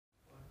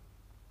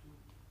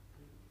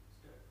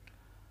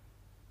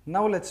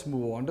Now let's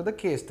move on to the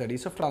case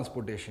studies of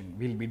transportation.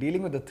 We'll be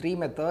dealing with the three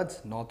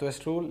methods,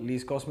 Northwest Rule,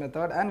 Least Cost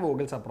Method and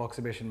Vogel's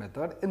Approximation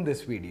Method in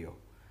this video.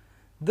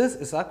 This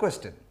is our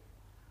question.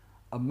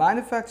 A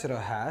manufacturer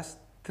has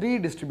three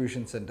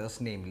distribution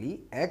centers, namely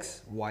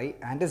X, Y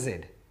and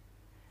Z.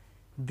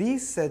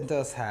 These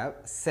centers have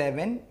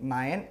 7,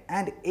 9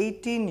 and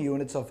 18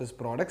 units of his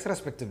products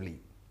respectively.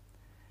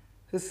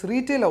 His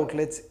retail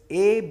outlets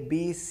A,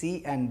 B,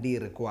 C and D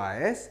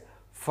requires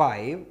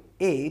 5,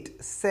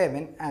 8,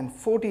 7 and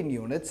 14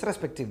 units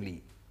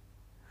respectively.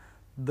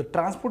 The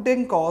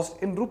transporting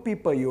cost in rupee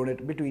per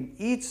unit between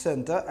each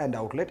center and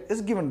outlet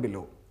is given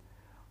below.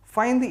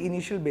 Find the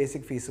initial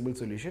basic feasible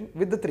solution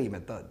with the three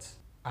methods.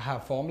 I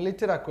have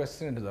formulated our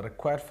question into the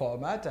required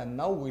format and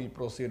now we will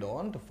proceed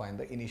on to find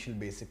the initial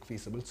basic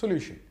feasible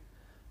solution.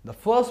 The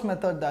first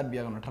method that we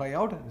are going to try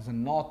out is the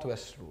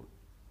Northwest Rule.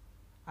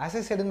 As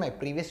I said in my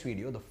previous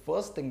video, the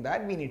first thing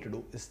that we need to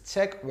do is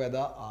check whether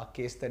our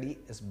case study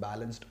is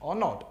balanced or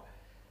not.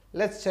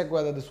 Let's check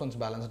whether this one's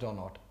balanced or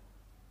not.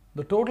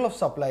 The total of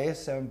supply is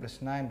 7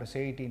 plus 9 plus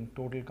 18,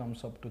 total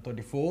comes up to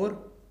 34.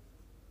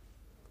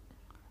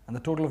 And the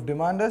total of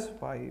demand is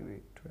 5,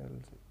 8, 12,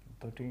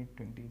 13,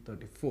 20,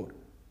 34.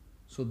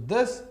 So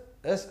this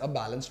is a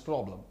balanced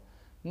problem.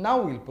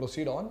 Now we'll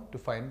proceed on to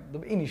find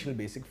the initial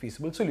basic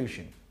feasible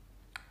solution.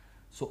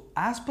 So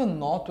as per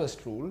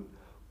Northwest Rule,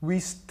 we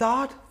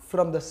start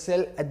from the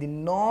cell at the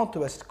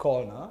northwest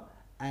corner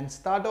and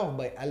start off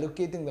by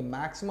allocating the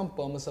maximum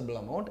permissible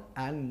amount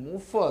and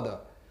move further.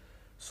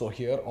 So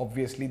here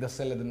obviously the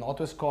cell at the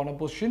northwest corner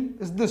position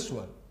is this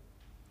one.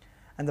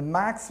 And the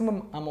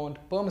maximum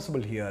amount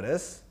permissible here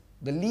is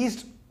the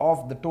least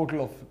of the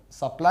total of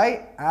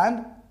supply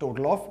and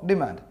total of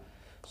demand.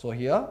 So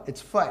here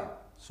it's 5.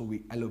 So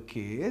we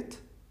allocate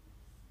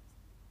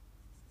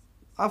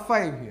a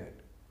 5 here.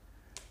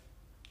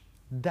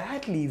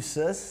 That leaves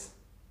us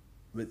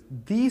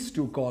with these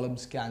two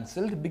columns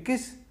cancelled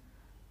because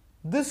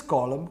this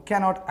column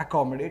cannot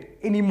accommodate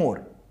any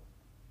more.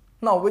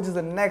 Now which is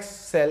the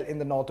next cell in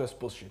the northwest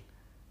position?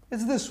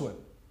 It's this one.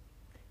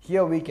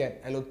 Here we can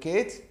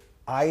allocate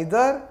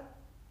the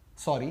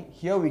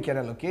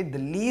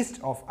least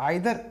of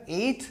either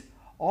 8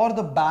 or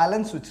the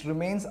balance which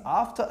remains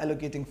after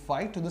allocating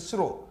 5 to this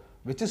row,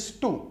 which is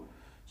 2.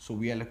 So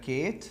we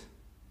allocate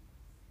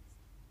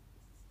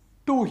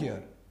 2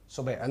 here.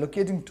 So by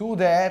allocating 2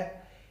 there,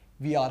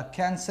 we are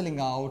cancelling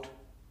out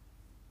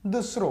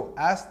this row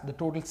as the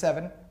total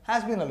 7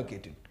 has been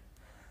allocated.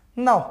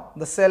 Now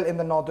the cell in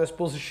the northwest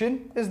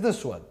position is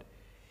this one.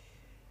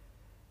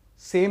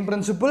 Same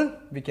principle,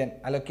 we can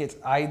allocate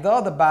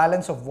either the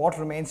balance of what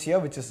remains here,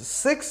 which is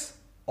 6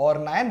 or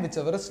 9,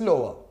 whichever is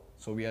lower.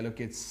 So we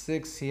allocate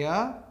 6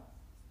 here.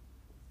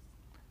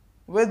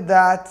 With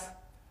that,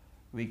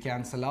 we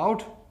cancel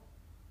out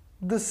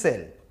this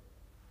cell.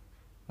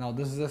 Now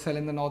this is the cell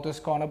in the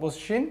northwest corner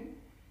position.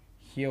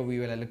 Here we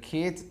will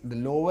allocate the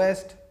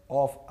lowest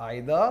of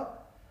either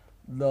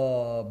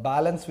the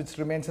balance which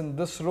remains in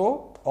this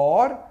row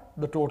or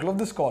the total of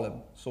this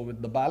column. So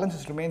with the balance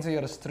which remains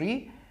here is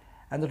 3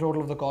 and the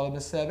total of the column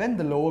is 7,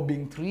 the lower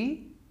being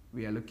 3,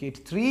 we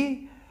allocate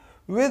 3.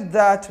 With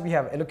that, we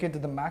have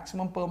allocated the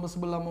maximum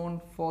permissible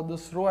amount for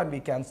this row and we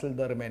cancel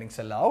the remaining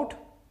cell out.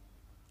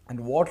 And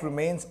what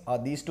remains are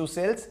these two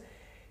cells.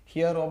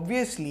 Here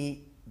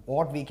obviously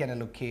what we can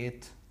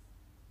allocate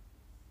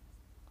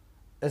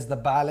is the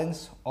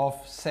balance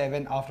of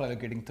 7 after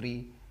allocating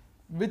 3,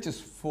 which is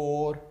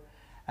 4.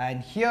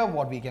 And here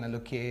what we can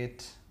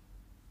allocate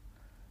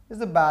is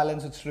the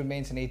balance which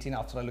remains in 18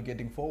 after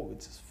allocating 4, which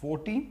is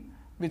 14,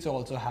 which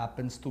also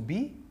happens to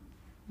be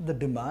the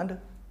demand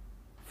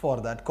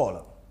for that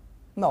column.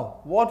 Now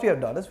what we have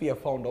done is we have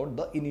found out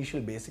the initial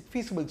basic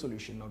feasible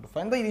solution. Now to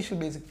find the initial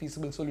basic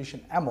feasible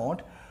solution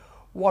amount,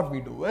 what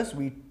we do is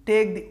we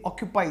take the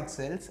occupied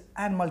cells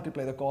and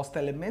multiply the cost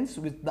elements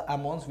with the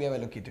amounts we have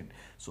allocated.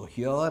 So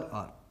here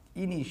our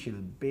initial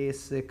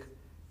basic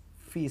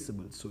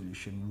feasible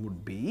solution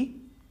would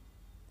be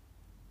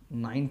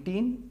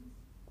 19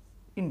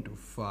 into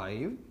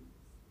 5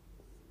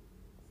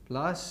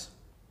 plus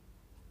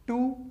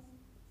 2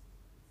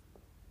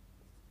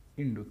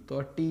 into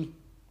 30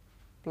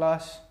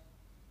 plus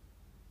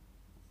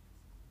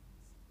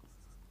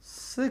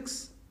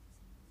 6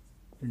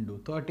 into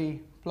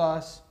 30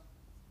 plus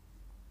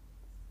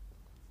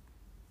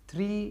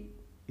 3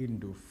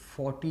 into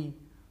 40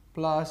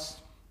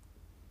 plus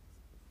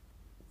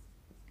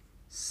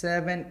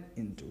 7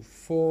 into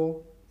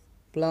 4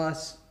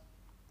 plus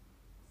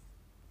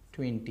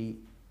 20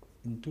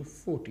 into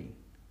 14.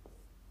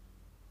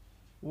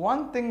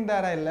 One thing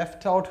that I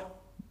left out,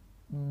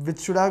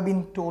 which should have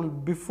been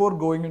told before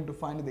going into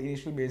finding the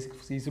initial basic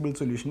feasible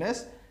solution,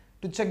 is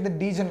to check the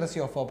degeneracy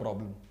of our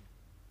problem.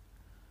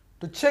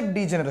 To check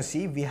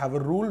degeneracy, we have a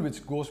rule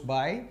which goes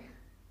by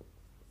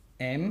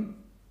m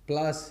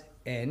plus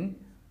n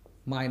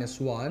minus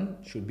 1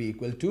 should be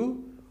equal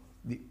to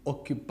the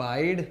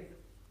occupied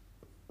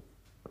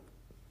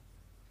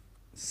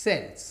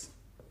cells.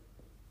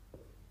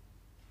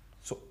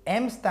 So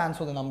M stands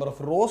for the number of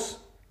rows,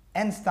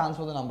 N stands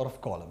for the number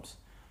of columns.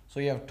 So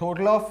you have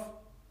total of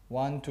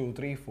 1, 2,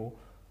 3, 4,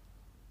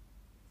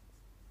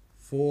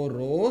 4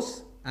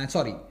 rows and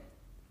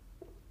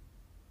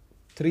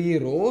 3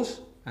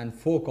 rows and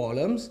 4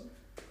 columns,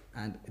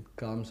 and it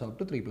comes up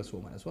to 3 plus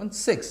 4 minus 1,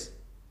 6.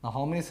 Now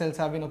how many cells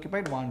have been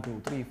occupied? 1,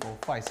 2, 3, 4,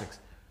 5, 6.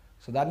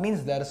 So that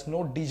means there is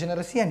no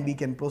degeneracy, and we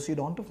can proceed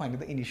on to find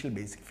the initial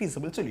basic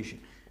feasible solution.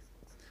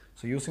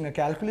 So using a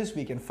calculus,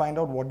 we can find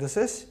out what this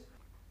is.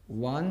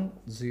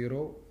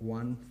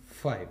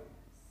 1015.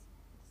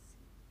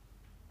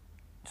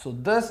 So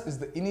this is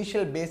the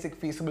initial basic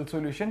feasible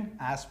solution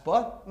as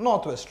per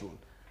Northwest rule.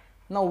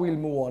 Now we'll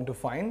move on to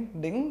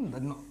finding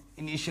the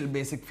initial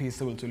basic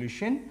feasible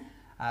solution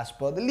as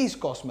per the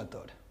least cost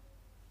method.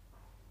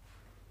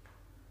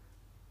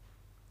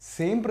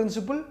 Same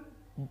principle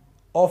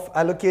of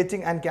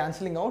allocating and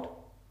cancelling out,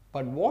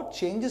 but what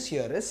changes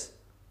here is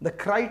the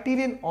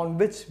criterion on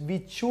which we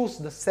choose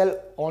the cell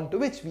onto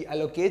which we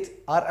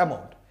allocate our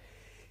amount.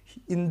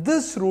 In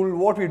this rule,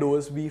 what we do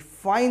is we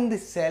find the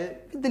cell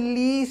with the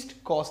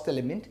least cost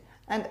element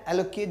and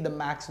allocate the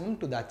maximum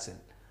to that cell.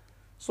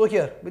 So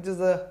here, which is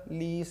the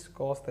least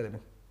cost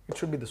element? It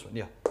should be this one,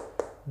 yeah.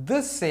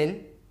 This cell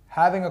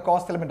having a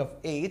cost element of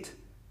 8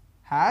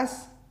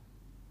 has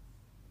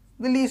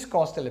the least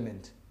cost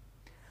element.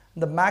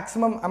 The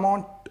maximum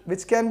amount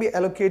which can be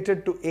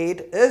allocated to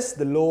 8 is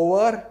the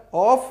lower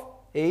of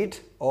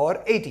 8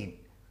 or 18.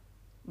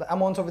 The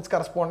amounts of its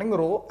corresponding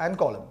row and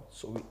column.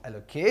 So we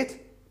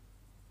allocate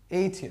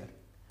 8 here.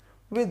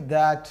 With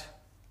that,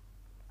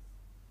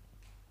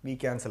 we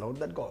cancel out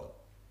that column.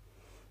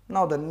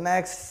 Now the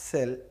next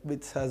cell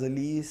which has the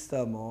least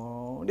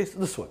amount is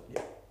this one.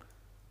 Yeah.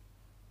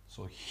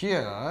 So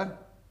here,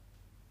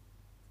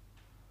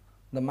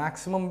 the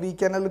maximum we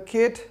can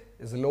allocate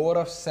is the lower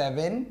of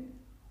 7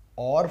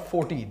 or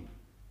 14.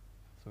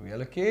 So we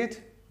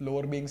allocate,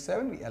 lower being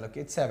 7, we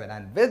allocate 7,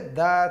 and with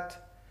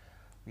that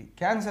we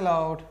cancel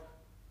out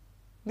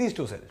these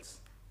two cells.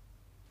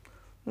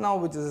 Now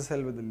which is the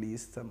cell with the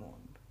least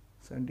amount?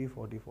 70,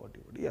 40, 40,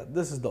 40. Yeah,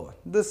 this is the one.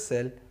 This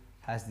cell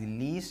has the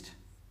least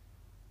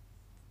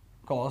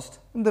cost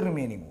in the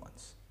remaining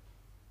ones.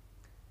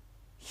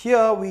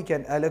 Here we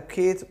can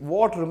allocate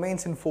what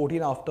remains in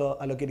 14 after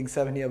allocating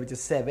 7 here, which is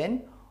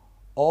 7,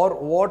 or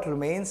what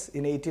remains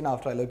in 18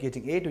 after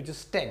allocating 8, which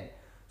is 10.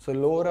 So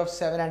lower of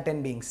 7 and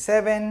 10 being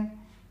 7,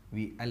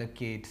 we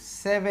allocate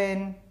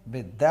 7.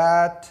 With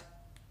that,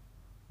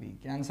 we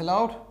cancel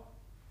out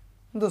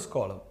this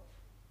column.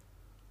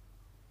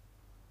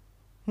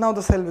 Now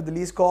the cell with the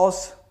least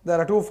cost, there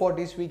are 2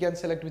 40s, we can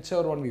select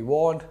whichever one we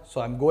want.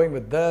 So I'm going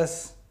with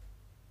this.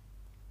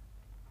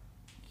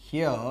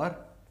 Here,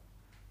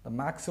 the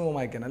maximum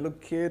I can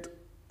allocate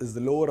is the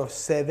lower of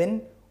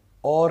 7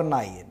 or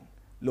 9.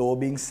 Lower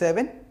being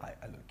 7, I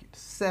allocate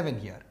 7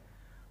 here.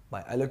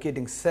 By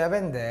allocating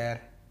 7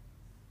 there,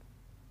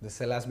 the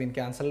cell has been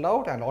cancelled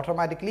out, and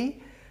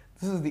automatically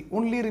this is the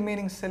only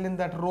remaining cell in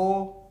that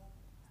row,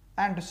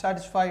 and to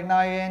satisfy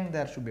 9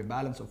 there should be a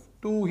balance of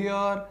 2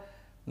 here.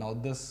 Now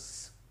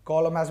this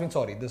column has been,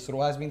 this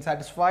row has been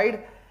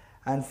satisfied,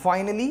 and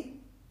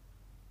finally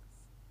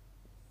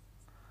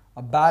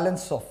a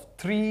balance of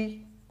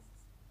 3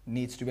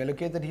 needs to be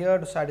allocated here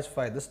to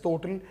satisfy this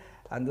total,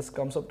 and this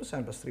comes up to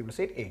 7 plus 3 plus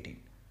 8, 18.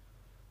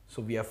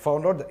 So we have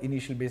found out the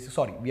initial basic,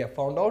 we have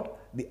found out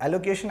the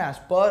allocation as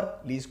per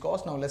least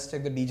cost. Now let's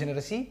check the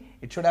degeneracy.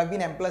 It should have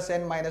been m plus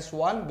n minus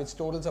 1, which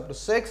totals up to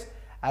 6,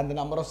 and the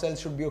number of cells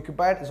should be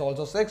occupied is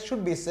also 6,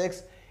 should be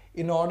 6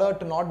 in order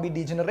to not be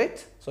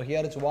degenerate. So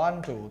here it's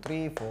 1, 2,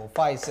 3, 4,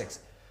 5, 6.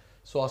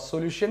 So our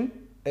solution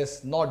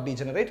is not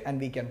degenerate,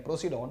 and we can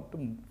proceed on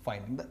to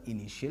finding the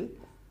initial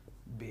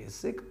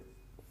basic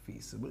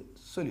feasible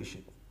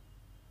solution,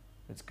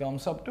 which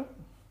comes up to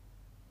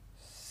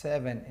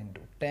 7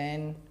 into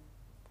 10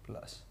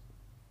 plus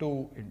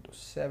 2 into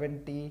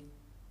 70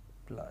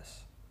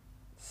 plus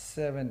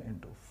 7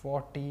 into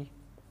 40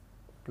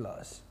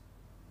 plus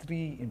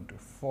 3 into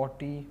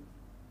 40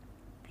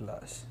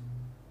 plus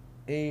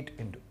 8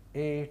 into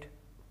 8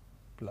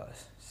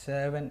 plus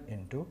 7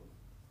 into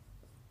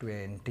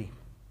 20,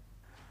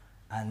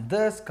 and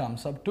this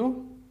comes up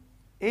to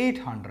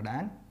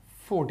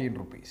 814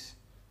 rupees.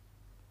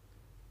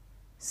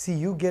 See,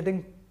 you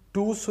getting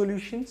 2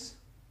 solutions?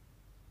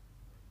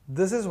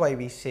 This is why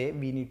we say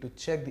we need to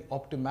check the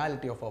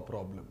optimality of our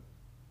problem.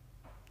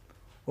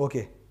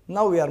 Okay,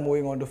 now we are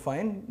moving on to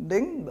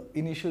finding the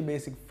initial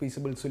basic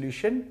feasible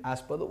solution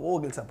as per the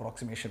Vogel's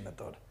approximation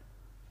method.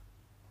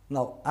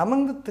 Now,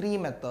 among the 3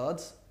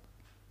 methods,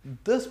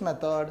 this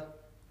method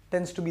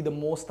tends to be the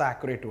most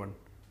accurate one,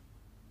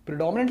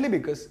 predominantly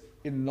because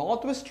in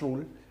Northwest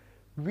rule,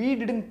 we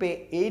didn't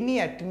pay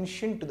any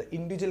attention to the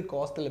individual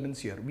cost elements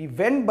here. We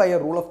went by a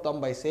rule of thumb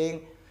by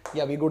saying,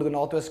 yeah, we go to the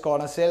northwest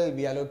corner cell,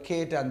 we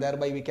allocate, and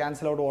thereby we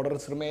cancel out what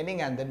is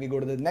remaining, and then we go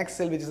to the next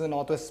cell which is the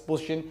northwest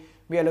position,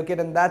 we allocate,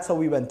 and that's how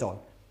we went on.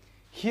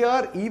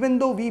 Here, even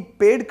though we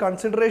paid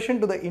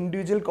consideration to the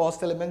individual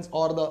cost elements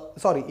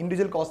or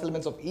individual cost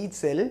elements of each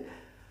cell,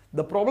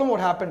 the problem what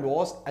happened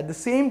was at the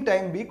same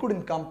time we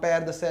couldn't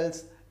compare the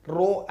cells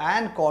row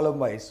and column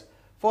wise.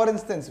 For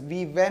instance,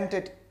 we went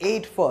at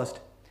 8 first,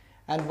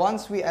 and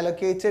once we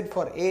allocated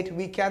for 8,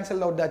 we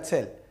cancelled out that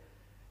cell.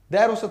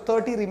 There was a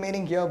 30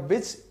 remaining here,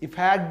 which if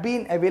had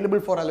been available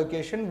for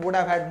allocation would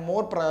have had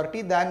more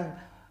priority than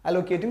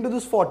allocating to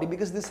this 40,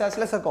 because this has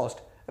lesser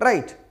cost,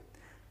 right?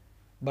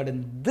 But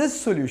in this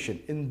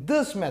solution, in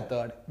this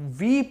method,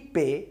 we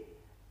pay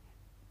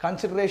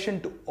consideration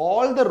to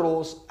all the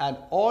rows and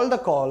all the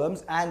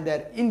columns and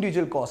their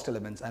individual cost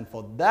elements, and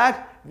for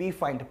that we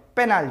find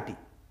penalty.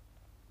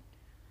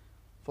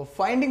 For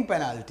finding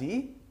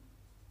penalty,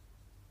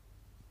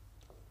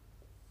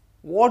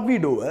 what we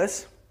do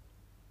is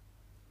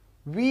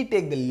we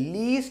take the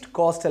least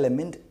cost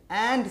element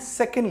and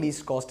second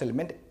least cost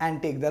element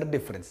and take their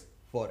difference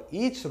for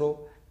each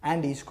row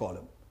and each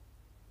column.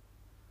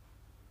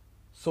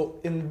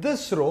 So in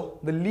this row,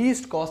 the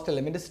least cost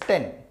element is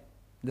 10.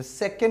 The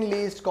second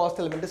least cost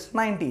element is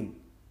 19,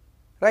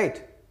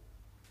 right?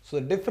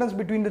 So the difference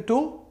between the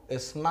two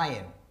is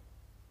 9.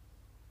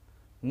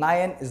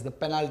 9 is the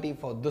penalty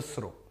for this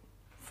row.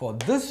 For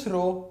this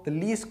row, the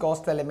least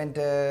cost element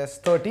is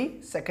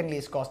 30, second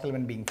least cost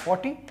element being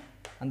 40,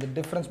 and the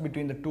difference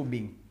between the two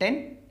being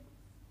 10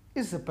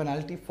 is the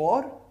penalty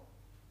for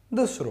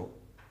this row.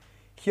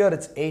 Here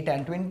it's 8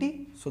 and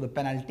 20, so the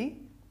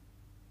penalty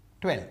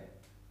 12.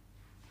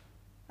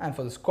 And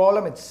for this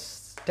column,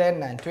 it's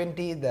 10 and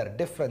 20, their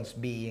difference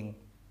being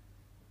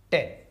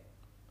 10.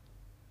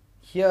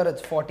 Here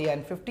it's 40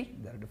 and 50,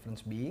 their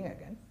difference being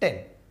again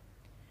 10.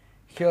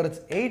 Here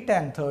it's 8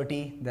 and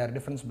 30, their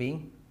difference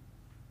being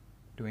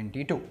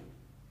 22.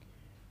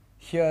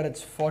 Here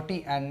it's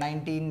 40 and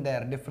 19,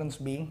 their difference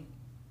being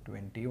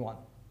 21.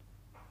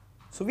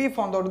 So we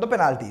found out the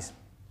penalties.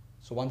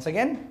 So once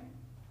again,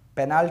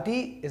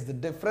 penalty is the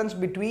difference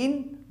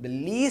between the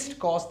least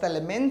cost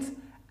elements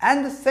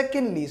and the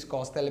second least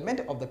cost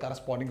element of the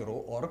corresponding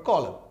row or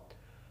column.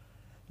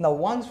 Now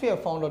once we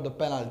have found out the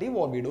penalty,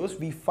 what we do is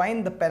we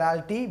find the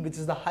penalty which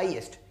is the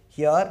highest.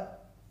 Here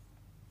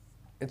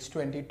it's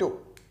 22.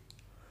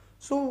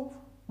 So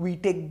we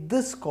take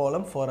this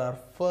column for our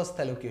first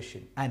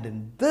allocation, and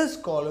in this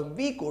column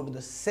we go to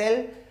the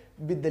cell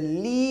with the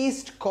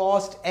least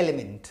cost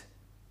element.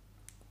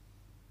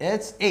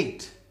 It's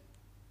 8.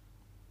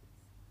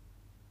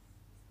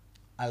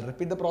 I'll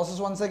repeat the process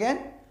once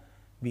again.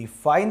 We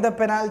find the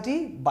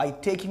penalty by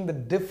taking the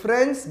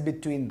difference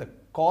between the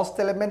cost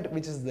element,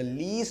 which is the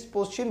least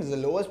position, is the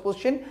lowest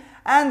position,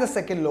 and the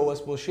second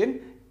lowest position.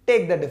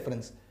 Take the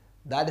difference.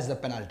 That is the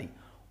penalty.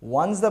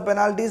 Once the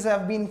penalties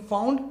have been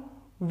found,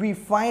 we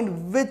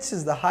find which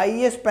is the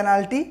highest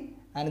penalty,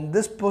 and in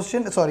this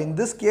position, in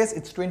this case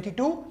it's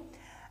 22,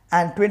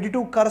 and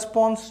 22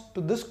 corresponds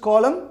to this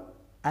column,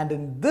 and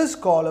in this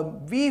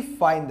column we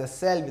find the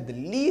cell with the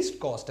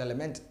least cost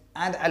element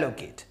and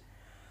allocate.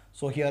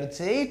 So here it's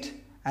 8,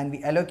 and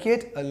we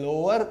allocate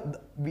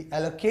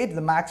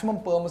the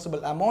maximum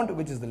permissible amount,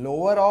 which is the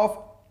lower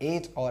of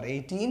 8 or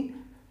 18,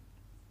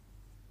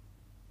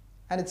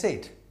 and it's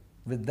 8.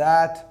 With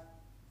that,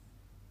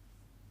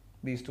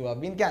 these two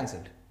have been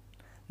cancelled.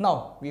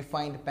 Now we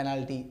find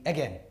penalty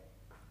again.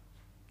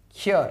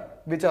 Here,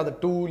 which are the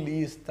two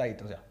least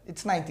items? Yeah,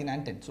 it's 19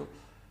 and 10, so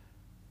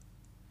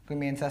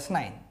remains as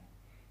 9.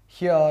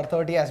 Here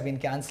 30 has been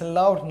cancelled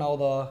out. Now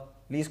the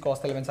least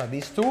cost elements are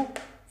these two,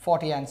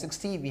 40 and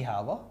 60. We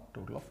have a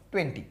total of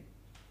 20.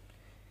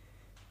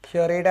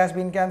 Here 8 has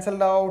been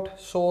cancelled out,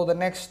 so the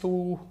next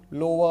two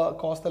lower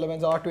cost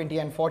elements are 20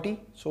 and 40.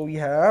 So we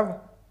have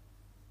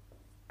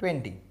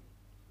 20.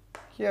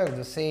 Here is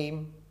the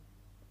same,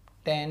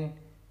 10.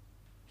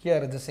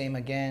 Here is the same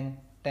again,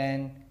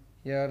 10.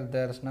 Here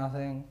there is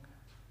nothing,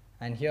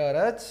 and here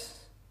it's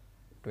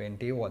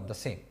 21, the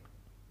same.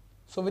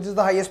 So which is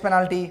the highest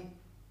penalty?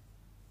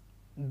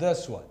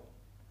 This one.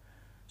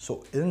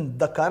 So in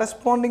the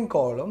corresponding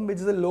column, which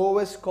is the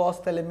lowest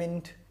cost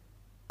element,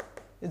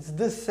 it's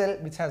this cell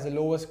which has the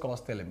lowest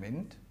cost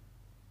element,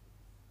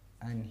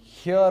 and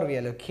here we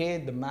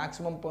allocate the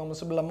maximum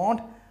permissible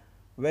amount,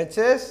 which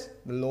is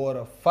the lower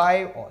of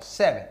 5 or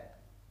 7.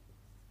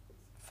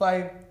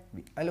 5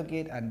 we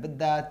allocate, and with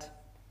that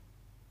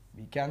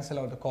we cancel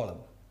out the column.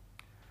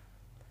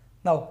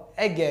 Now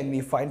again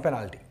we find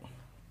penalty.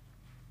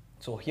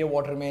 So here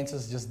what remains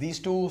is just these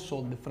two,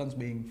 so the difference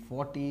being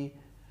 40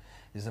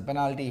 is the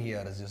penalty.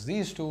 Here is just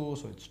these two,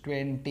 so it's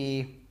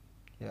 20.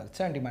 Here it's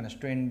 70 minus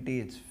 20,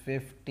 it's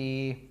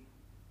 50.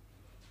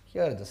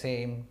 Here is the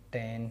same,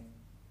 10.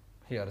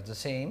 Here is the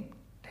same,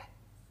 10.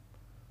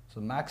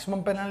 So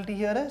maximum penalty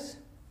here is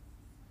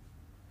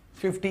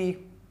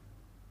 50.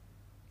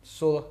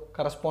 So the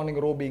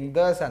corresponding row being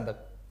this, and the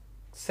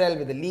cell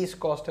with the least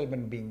cost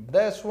element being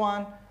this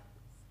one,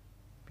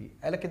 we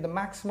allocate the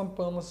maximum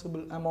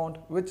permissible amount,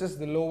 which is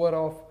the lower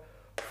of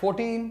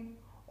 14,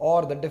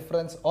 or the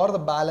difference or the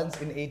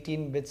balance in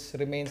 18, which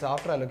remains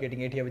after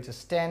allocating 8 here, which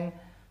is 10.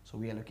 So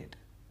we allocate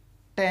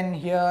 10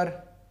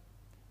 here,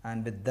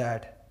 and with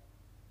that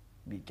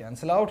we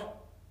cancel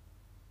out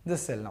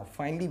this cell. Now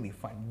finally we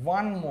find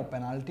one more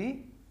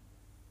penalty.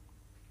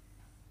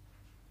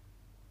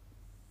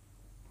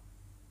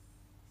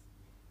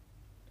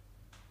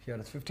 Here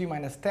is 50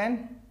 minus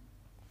 10,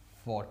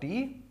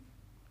 40.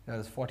 Here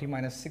is 40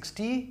 minus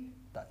 60,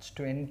 that's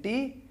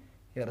 20.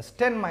 Here is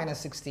 10 minus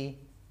 60,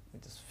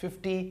 which is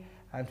 50,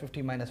 and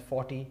 50 minus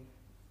 40,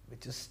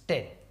 which is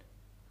 10.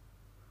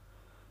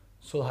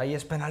 So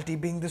highest penalty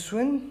being this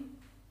one,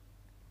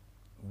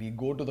 we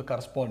go to the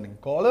corresponding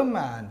column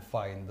and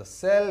find the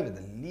cell with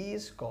the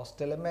least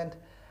cost element,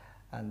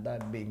 and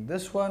that being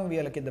this one, we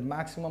allocate the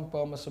maximum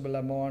permissible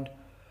amount,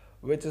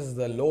 which is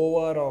the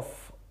lower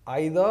of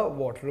either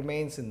what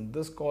remains in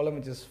this column,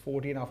 which is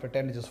 14 after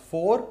 10, which is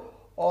 4,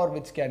 or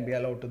which can be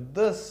allowed to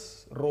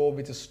this row,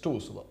 which is 2.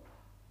 So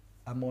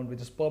the amount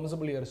which is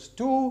permissible here is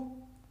 2.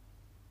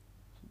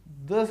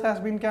 This has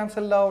been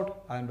cancelled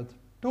out, and with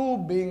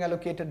 2 being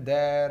allocated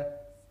there,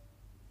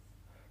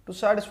 to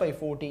satisfy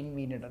 14,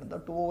 we need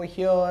another 2 over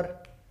here,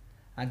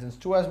 and since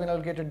 2 has been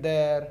allocated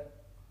there,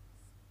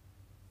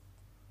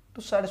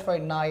 to satisfy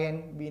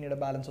 9, we need a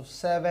balance of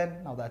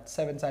 7. Now that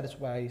 7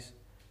 satisfies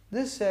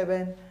this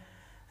 7,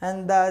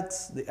 and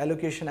that's the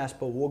allocation as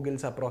per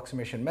Vogel's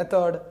approximation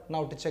method.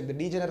 Now to check the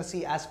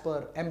degeneracy as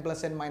per m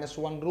plus n minus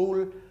 1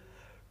 rule,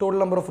 total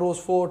number of rows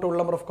 4, total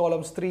number of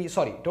columns 3,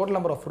 total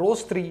number of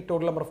rows 3,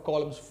 total number of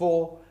columns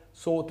 4.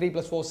 So 3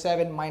 plus 4,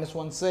 7, minus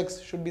 1,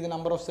 6 should be the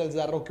number of cells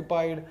that are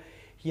occupied.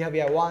 Here we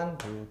have 1,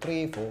 2,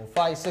 3, 4,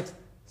 5, 6.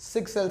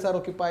 6 cells are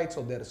occupied,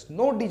 so there is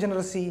no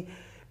degeneracy.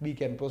 We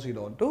can proceed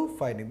on to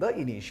finding the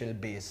initial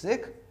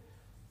basic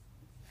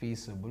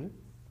feasible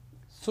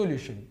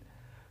solution.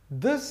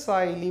 This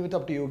I leave it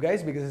up to you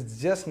guys because it's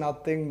just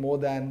nothing more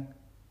than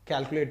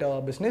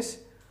calculator business.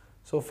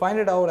 So find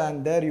it out,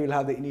 and there you will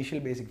have the initial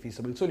basic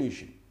feasible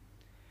solution.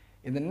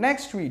 In the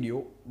next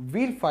video,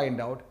 we'll find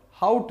out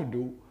how to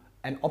do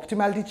an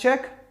optimality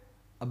check,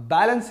 a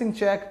balancing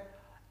check,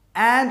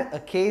 and a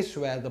case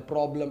where the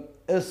problem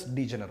is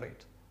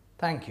degenerate.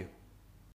 Thank you.